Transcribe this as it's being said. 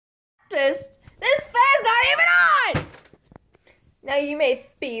twist, this fan's not even on! Now you may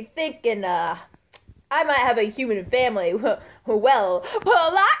be thinking, I might have a human family. Well, plot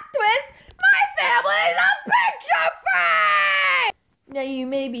twist, my family is a picture frame! Now you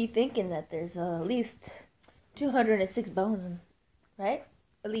may be thinking that there's at least 206 bones, right?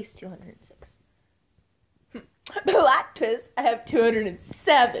 At least 206. Plot twist, I have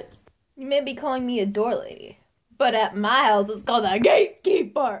 207. You may be calling me a door lady, but at my house it's called a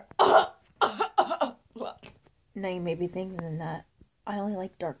gatekeeper. Now you may be thinking that I only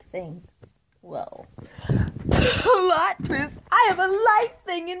like dark things. Well, plot twist, I have a light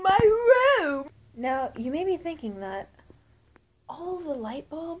thing in my room. Now you may be thinking that all of the light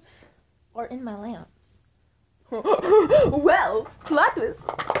bulbs are in my lamps. Well, plot twist,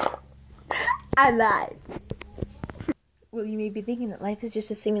 I lied. Well, you may be thinking that life is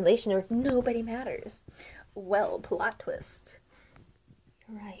just a simulation where nobody matters. Well, plot twist,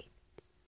 you're right.